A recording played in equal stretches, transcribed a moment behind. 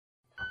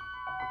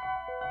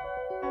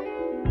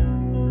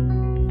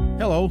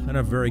Hello, and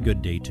a very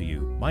good day to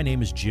you. My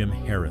name is Jim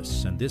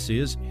Harris, and this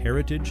is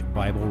Heritage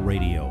Bible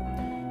Radio.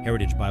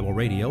 Heritage Bible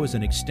Radio is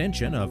an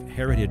extension of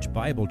Heritage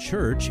Bible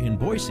Church in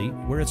Boise,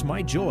 where it's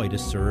my joy to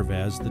serve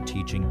as the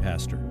teaching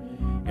pastor.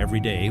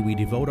 Every day, we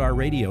devote our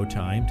radio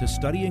time to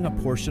studying a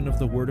portion of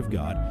the Word of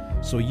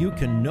God so you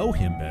can know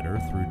Him better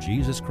through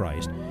Jesus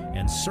Christ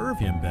and serve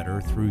Him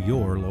better through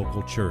your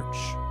local church.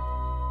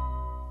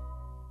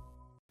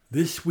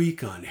 This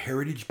week on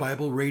Heritage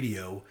Bible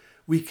Radio,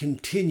 we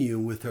continue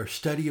with our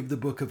study of the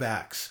book of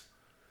Acts.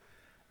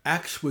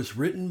 Acts was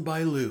written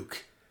by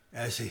Luke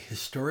as a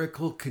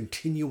historical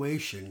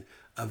continuation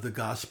of the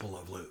Gospel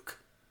of Luke.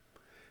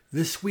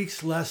 This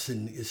week's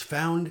lesson is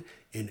found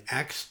in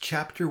Acts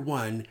chapter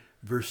 1,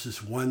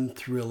 verses 1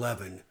 through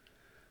 11,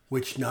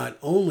 which not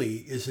only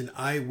is an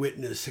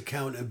eyewitness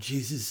account of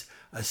Jesus'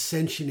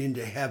 ascension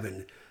into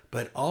heaven,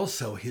 but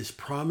also his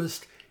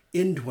promised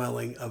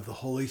indwelling of the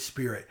Holy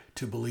Spirit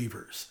to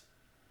believers.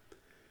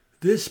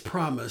 This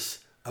promise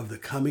of the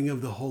coming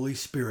of the Holy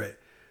Spirit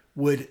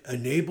would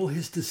enable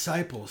his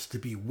disciples to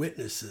be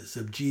witnesses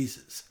of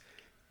Jesus,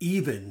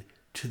 even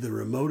to the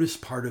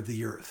remotest part of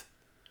the earth.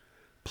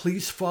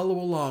 Please follow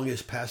along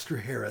as Pastor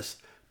Harris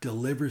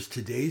delivers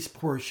today's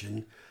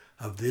portion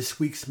of this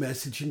week's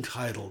message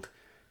entitled,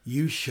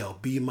 "You Shall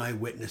Be My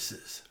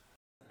Witnesses."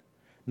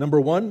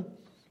 Number one,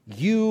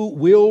 you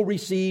will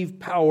receive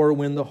power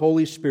when the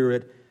Holy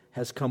Spirit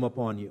has come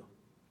upon you.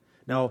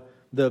 Now,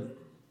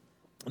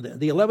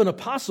 the 11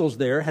 apostles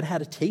there had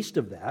had a taste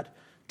of that.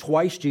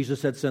 Twice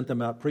Jesus had sent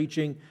them out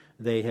preaching.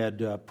 They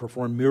had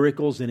performed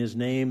miracles in His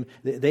name.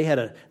 They had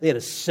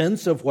a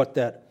sense of what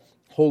that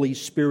Holy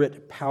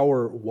Spirit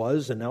power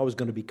was, and now is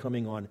going to be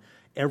coming on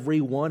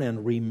everyone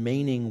and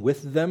remaining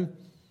with them.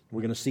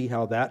 We're going to see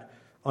how that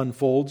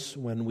unfolds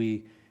when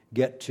we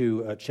get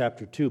to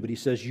chapter 2. But he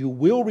says, you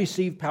will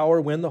receive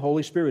power when the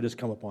Holy Spirit has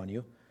come upon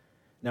you.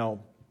 Now,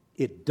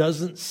 it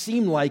doesn't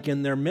seem like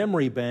in their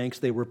memory banks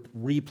they were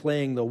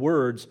replaying the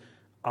words,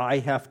 I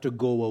have to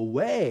go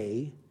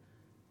away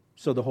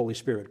so the Holy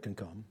Spirit can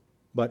come.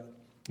 But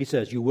he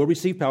says, you will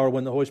receive power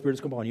when the Holy Spirit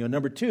has come upon you. And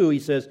number two, he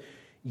says,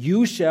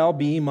 you shall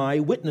be my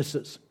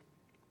witnesses.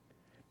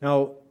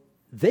 Now,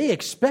 they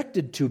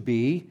expected to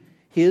be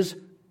his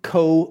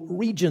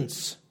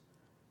co-regents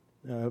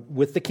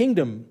with the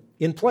kingdom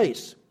in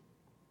place.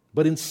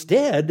 But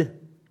instead,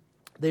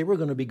 they were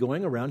going to be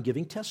going around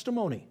giving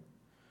testimony.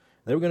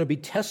 They were going to be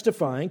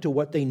testifying to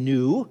what they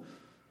knew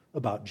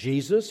about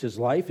Jesus, His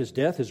life, His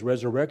death, His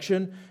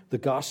resurrection, the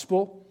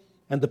gospel,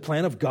 and the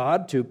plan of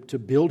God to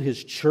build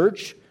His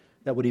church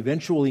that would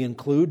eventually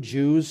include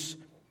Jews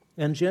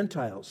and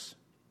Gentiles.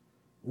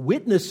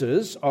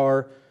 Witnesses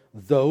are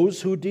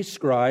those who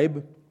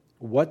describe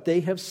what they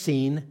have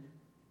seen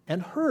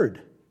and heard.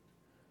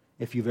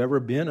 If you've ever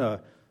been a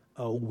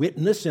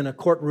witness in a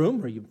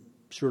courtroom, or you've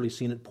surely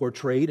seen it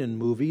portrayed in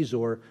movies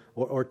or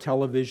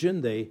television,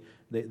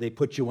 they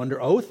put you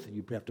under oath.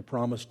 You have to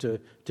promise to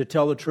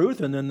tell the truth,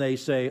 and then they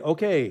say,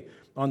 okay,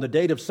 on the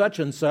date of such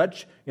and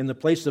such, in the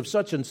place of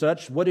such and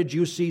such, what did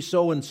you see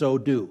so-and-so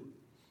do?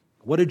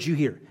 What did you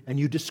hear? And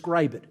you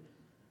describe it.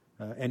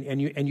 And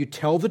you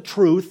tell the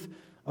truth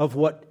of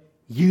what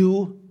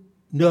you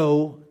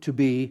know to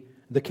be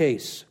the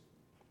case.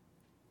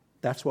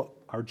 That's what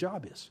our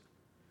job is.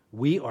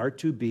 We are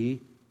to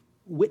be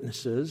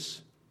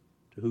witnesses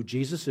to who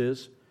Jesus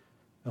is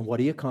and what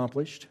He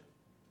accomplished.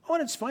 Oh,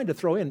 and it's fine to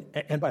throw in,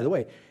 and by the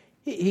way,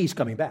 He's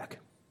coming back.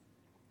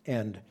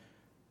 And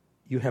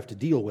you have to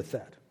deal with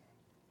that.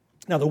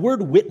 Now, the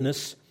word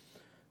witness,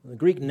 the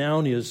Greek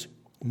noun is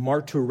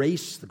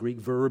martyres. The Greek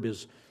verb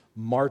is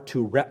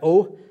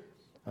martyreo.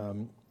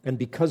 And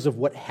because of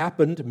what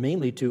happened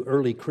mainly to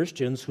early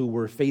Christians who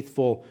were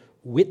faithful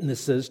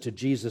witnesses to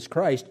Jesus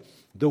Christ,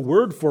 the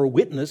word for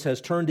witness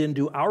has turned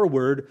into our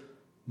word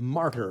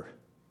martyr.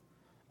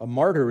 A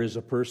martyr is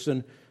a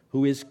person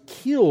who is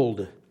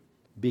killed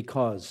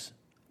because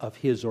of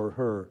his or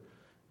her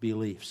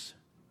beliefs.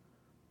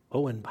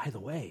 Oh, and by the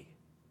way,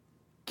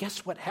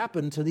 guess what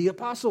happened to the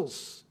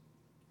apostles?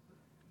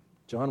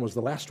 John was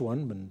the last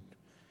one, and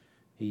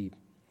he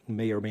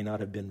may or may not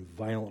have been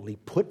violently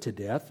put to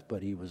death,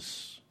 but he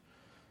was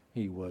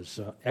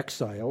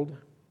exiled.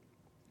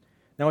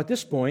 Now, at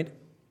this point,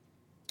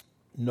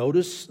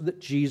 notice that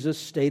Jesus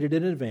stated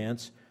in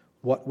advance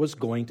what was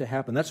going to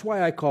happen. That's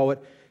why I call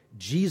it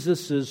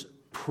Jesus'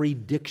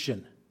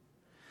 prediction.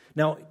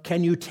 Now,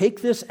 can you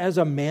take this as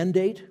a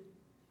mandate?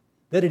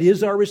 That it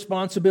is our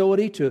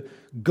responsibility to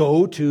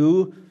go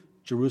to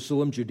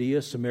Jerusalem,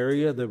 Judea,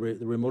 Samaria, the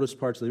remotest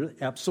parts of the earth?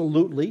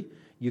 Absolutely,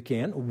 you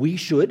can. We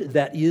should.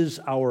 That is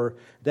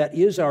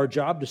our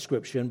job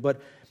description.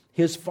 But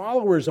His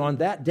followers on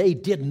that day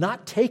did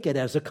not take it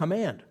as a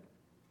command.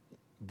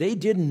 They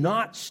did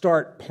not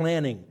start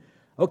planning.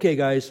 Okay,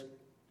 guys,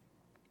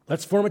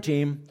 let's form a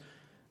team.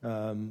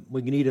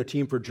 We need a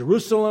team for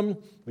Jerusalem.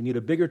 We need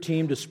a bigger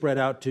team to spread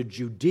out to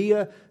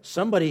Judea.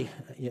 Somebody,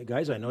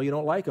 guys, I know you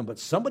don't like them, but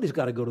somebody's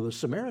got to go to the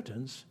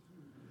Samaritans.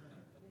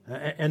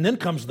 And then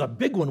comes the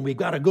big one. We've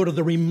got to go to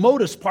the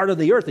remotest part of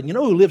the earth. And you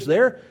know who lives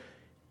there?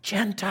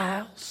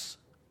 Gentiles.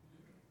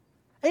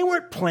 They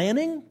weren't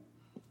planning.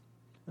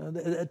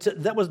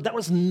 That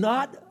was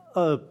not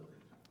a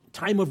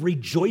time of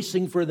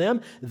rejoicing for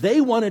them.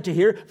 They wanted to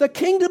hear, the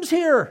kingdom's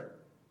here.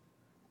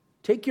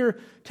 Take your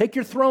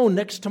throne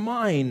next to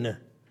mine.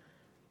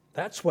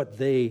 That's what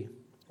they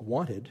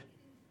wanted.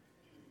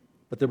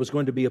 But there was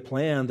going to be a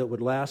plan that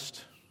would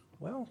last,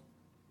 well,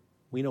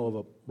 we know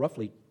of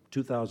roughly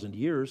 2,000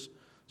 years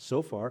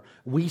so far.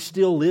 We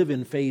still live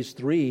in phase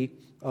 3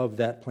 of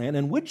that plan.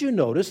 And would you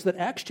notice that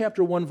Acts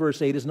chapter 1,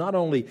 verse 8 is not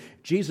only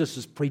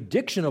Jesus'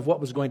 prediction of what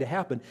was going to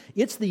happen,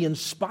 it's the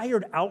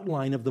inspired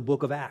outline of the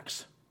book of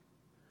Acts.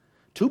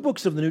 2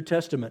 books of the New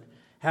Testament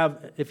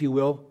have, if you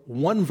will,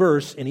 one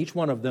verse in each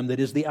one of them that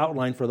is the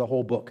outline for the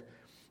whole book.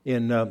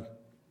 In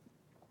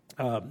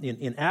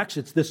Acts,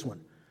 it's this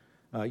one.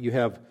 You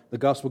have the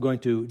gospel going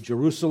to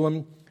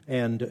Jerusalem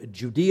and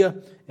Judea,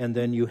 and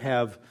then you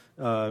have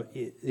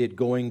it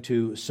going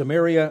to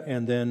Samaria,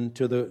 and then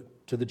to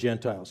the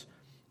Gentiles.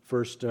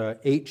 First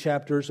 8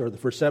 chapters, or the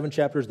first 7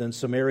 chapters, then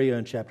Samaria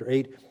in chapter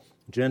 8,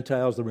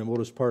 Gentiles, the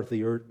remotest part of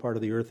the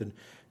earth, in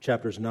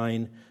chapters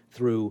 9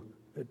 through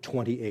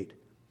 28.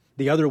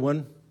 The other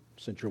one,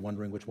 since you're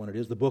wondering which one it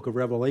is, the book of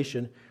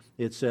Revelation,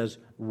 it says,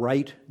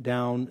 write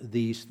down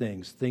these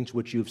things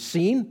which you've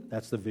seen,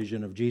 that's the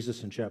vision of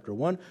Jesus in chapter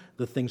 1,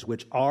 the things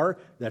which are,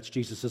 that's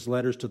Jesus'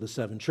 letters to the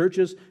 7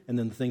 churches, and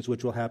then the things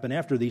which will happen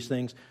after these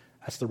things,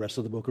 that's the rest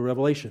of the book of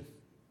Revelation,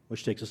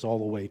 which takes us all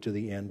the way to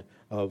the end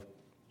of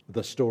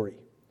the story.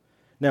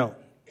 Now,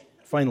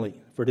 finally,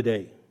 for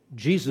today,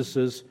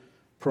 Jesus'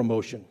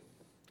 promotion.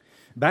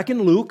 Back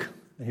in Luke,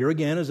 and here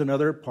again is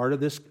another part of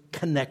this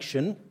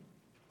connection,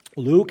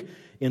 Luke,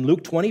 in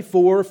Luke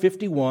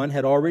 24:51,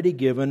 had already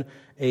given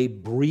a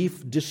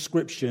brief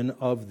description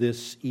of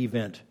this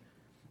event.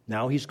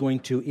 Now he's going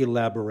to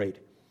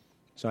elaborate.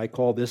 So I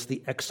call this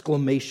the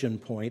exclamation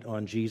point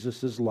on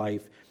Jesus'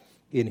 life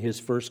in his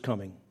first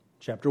coming.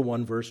 Chapter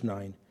 1, verse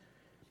 9.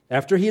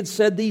 After he had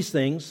said these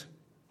things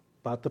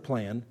about the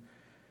plan,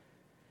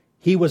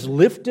 he was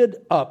lifted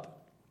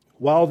up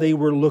while they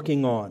were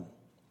looking on,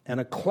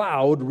 and a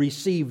cloud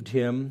received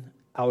him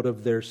out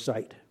of their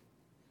sight.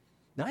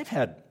 Now I've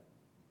had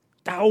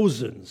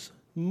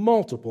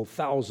multiple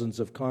thousands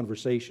of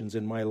conversations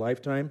in my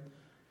lifetime.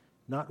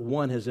 Not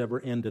one has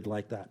ever ended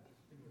like that.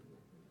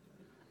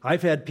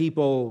 I've had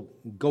people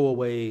go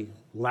away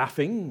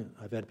laughing.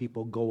 I've had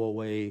people go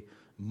away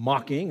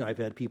mocking. I've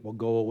had people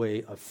go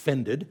away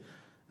offended.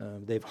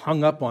 They've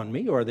hung up on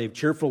me, or they've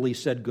cheerfully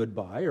said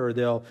goodbye, or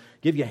they'll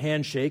give you a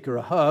handshake or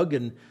a hug,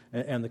 and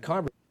the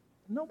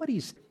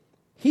conversation.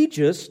 He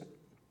just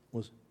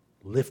was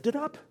lifted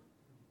up.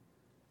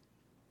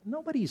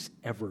 Nobody's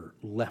ever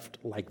left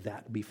like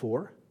that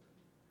before.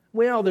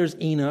 Well, there's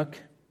Enoch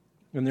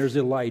and there's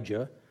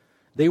Elijah.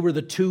 They were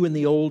the 2 in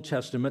the Old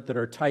Testament that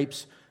are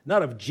types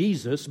not of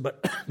Jesus,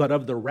 but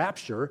of the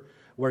rapture,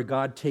 where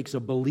God takes a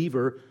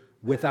believer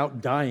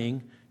without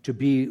dying to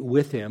be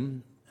with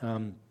him.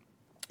 In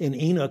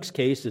Enoch's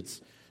case,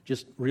 it's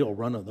just real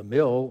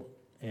run-of-the-mill,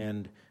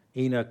 and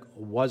Enoch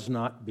was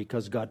not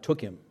because God took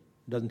him.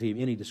 Doesn't give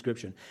any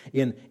description.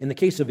 In the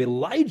case of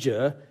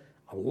Elijah,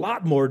 a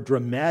lot more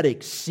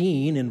dramatic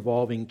scene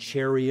involving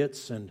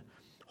chariots and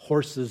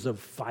horses of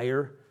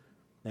fire.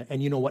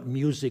 And you know what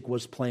music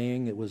was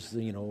playing? It was,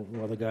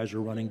 while the guys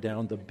were running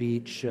down the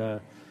beach.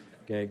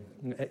 Okay,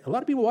 a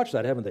lot of people watch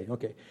that, haven't they?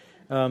 Okay.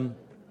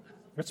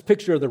 That's a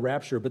picture of the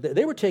rapture, but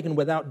they were taken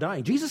without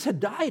dying. Jesus had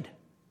died,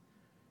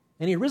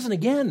 and he had risen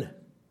again.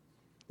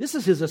 This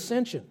is his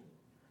ascension.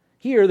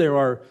 Here there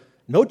are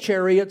no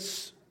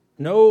chariots,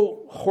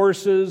 no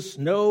horses,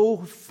 no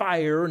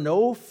fire,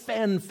 no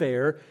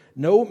fanfare,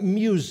 no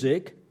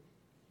music.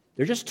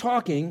 They're just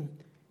talking,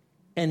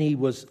 and he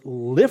was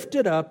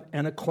lifted up,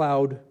 and a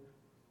cloud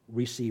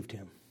received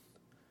him.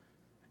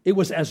 It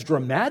was as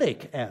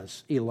dramatic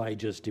as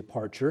Elijah's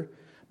departure,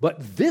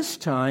 but this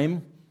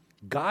time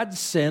God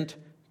sent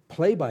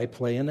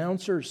play-by-play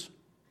announcers.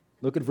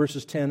 Look at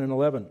verses 10 and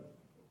 11.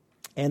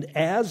 And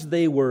as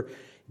they were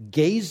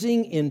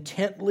gazing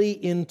intently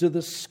into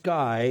the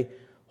sky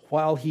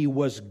while he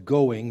was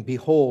going,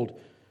 behold,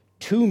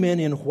 2 men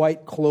in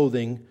white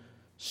clothing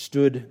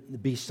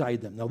stood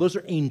beside them. Now, those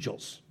are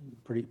angels.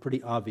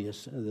 Pretty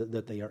obvious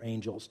that they are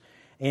angels.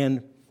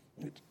 And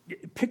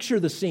picture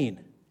the scene.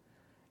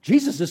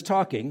 Jesus is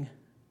talking.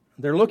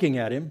 They're looking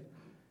at him.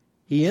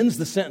 He ends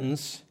the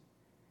sentence,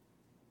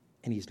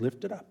 and he's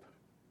lifted up.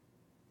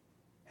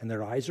 And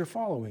their eyes are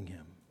following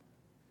him.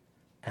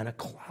 And a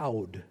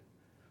cloud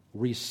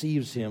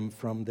receives him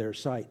from their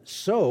sight.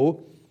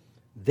 So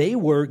they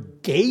were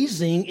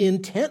gazing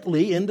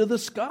intently into the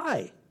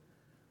sky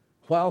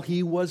while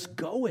he was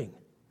going.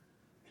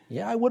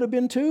 Yeah, I would have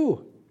been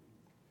too.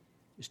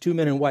 These 2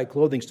 men in white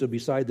clothing stood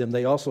beside them.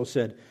 They also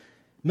said,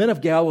 Men of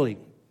Galilee,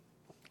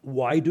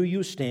 why do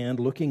you stand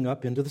looking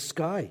up into the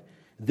sky?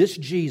 This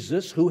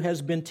Jesus, who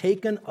has been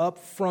taken up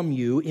from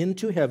you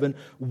into heaven,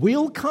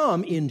 will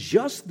come in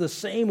just the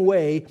same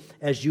way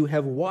as you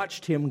have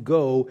watched him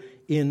go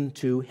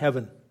into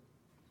heaven.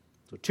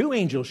 So 2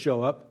 angels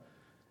show up.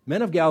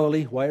 Men of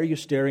Galilee, why are you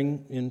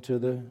staring into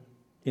the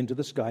into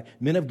the sky.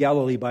 Men of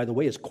Galilee, by the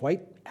way, is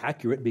quite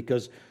accurate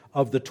because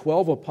of the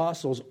 12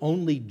 apostles,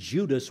 only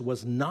Judas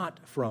was not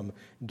from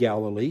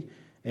Galilee,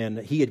 and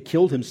he had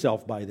killed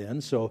himself by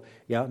then. So,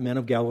 yeah, men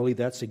of Galilee,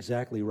 that's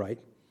exactly right.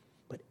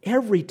 But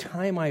every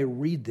time I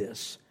read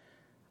this,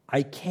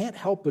 I can't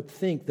help but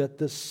think that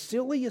the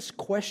silliest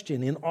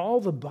question in all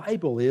the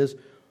Bible is,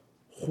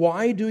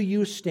 why do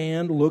you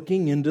stand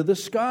looking into the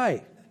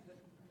sky?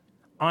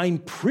 I'm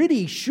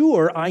pretty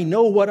sure I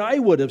know what I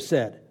would have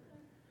said.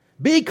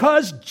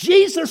 Because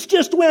Jesus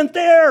just went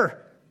there.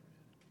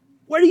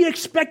 Where do you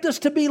expect us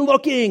to be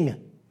looking?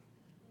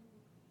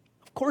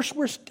 Of course,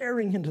 we're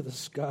staring into the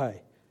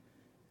sky.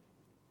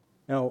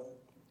 Now,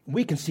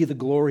 we can see the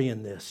glory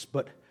in this,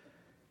 but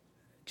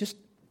just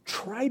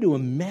try to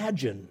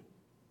imagine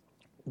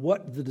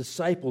what the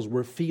disciples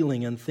were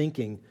feeling and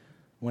thinking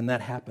when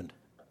that happened.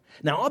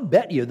 Now, I'll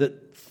bet you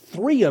that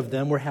 3 of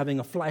them were having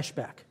a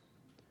flashback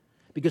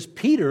because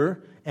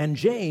Peter and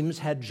James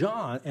and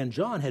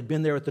John had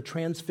been there at the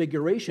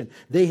Transfiguration.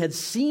 They had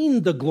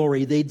seen the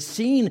glory. They'd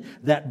seen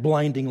that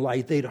blinding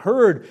light. They'd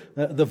heard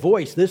the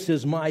voice, "This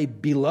is my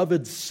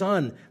beloved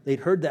Son."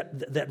 They'd heard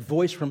that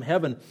voice from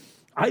heaven.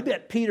 I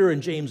bet Peter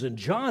and James and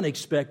John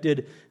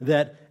expected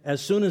that as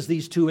soon as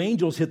these 2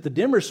 angels hit the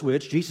dimmer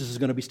switch, Jesus is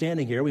going to be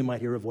standing here. We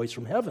might hear a voice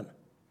from heaven.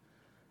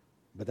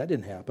 But that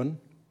didn't happen.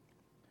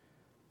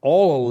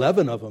 All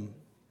 11 of them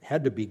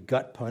had to be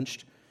gut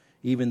punched.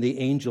 Even the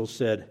angels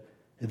said,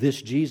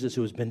 "This Jesus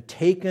who has been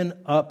taken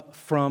up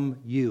from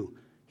you,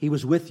 he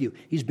was with you.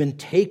 He's been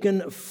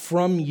taken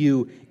from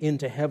you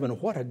into heaven."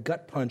 What a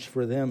gut punch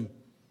for them.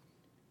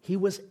 He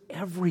was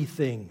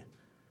everything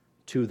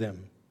to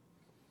them.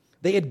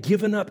 They had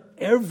given up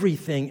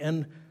everything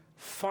and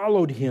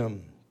followed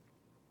him.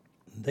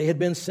 They had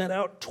been sent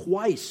out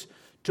twice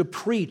to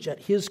preach at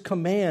his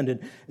command, and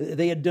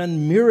they had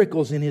done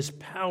miracles in his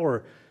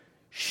power.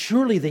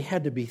 Surely they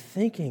had to be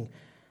thinking,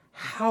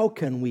 how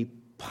can we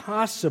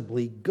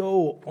possibly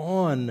go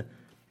on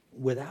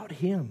without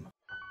him?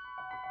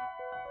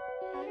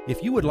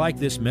 If you would like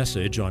this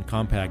message on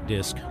compact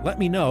disc, let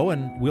me know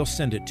and we'll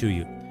send it to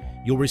you.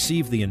 You'll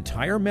receive the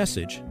entire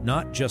message,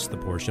 not just the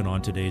portion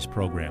on today's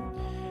program.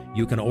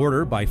 You can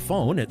order by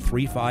phone at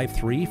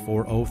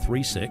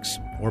 353-4036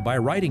 or by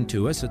writing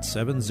to us at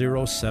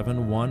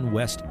 7071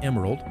 West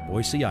Emerald,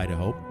 Boise,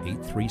 Idaho,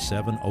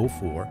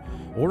 83704,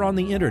 or on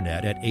the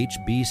internet at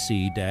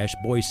hbc-boise.org.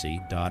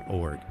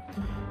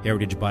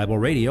 Heritage Bible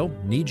Radio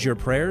needs your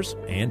prayers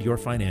and your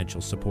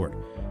financial support.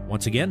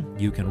 Once again,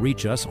 you can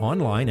reach us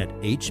online at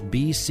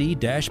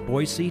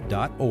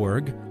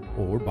hbc-boise.org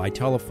or by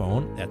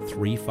telephone at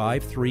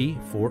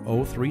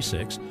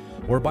 353-4036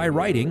 or by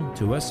writing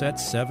to us at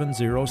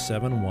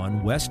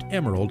 7071 West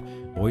Emerald,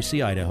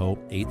 Boise, Idaho,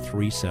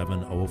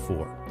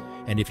 83704.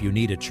 And if you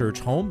need a church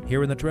home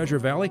here in the Treasure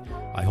Valley,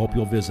 I hope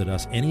you'll visit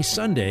us any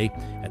Sunday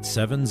at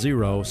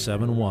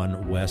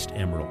 7071 West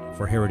Emerald.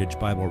 For Heritage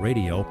Bible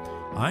Radio,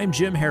 I'm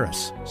Jim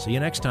Harris. See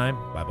you next time.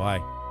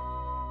 Bye-bye.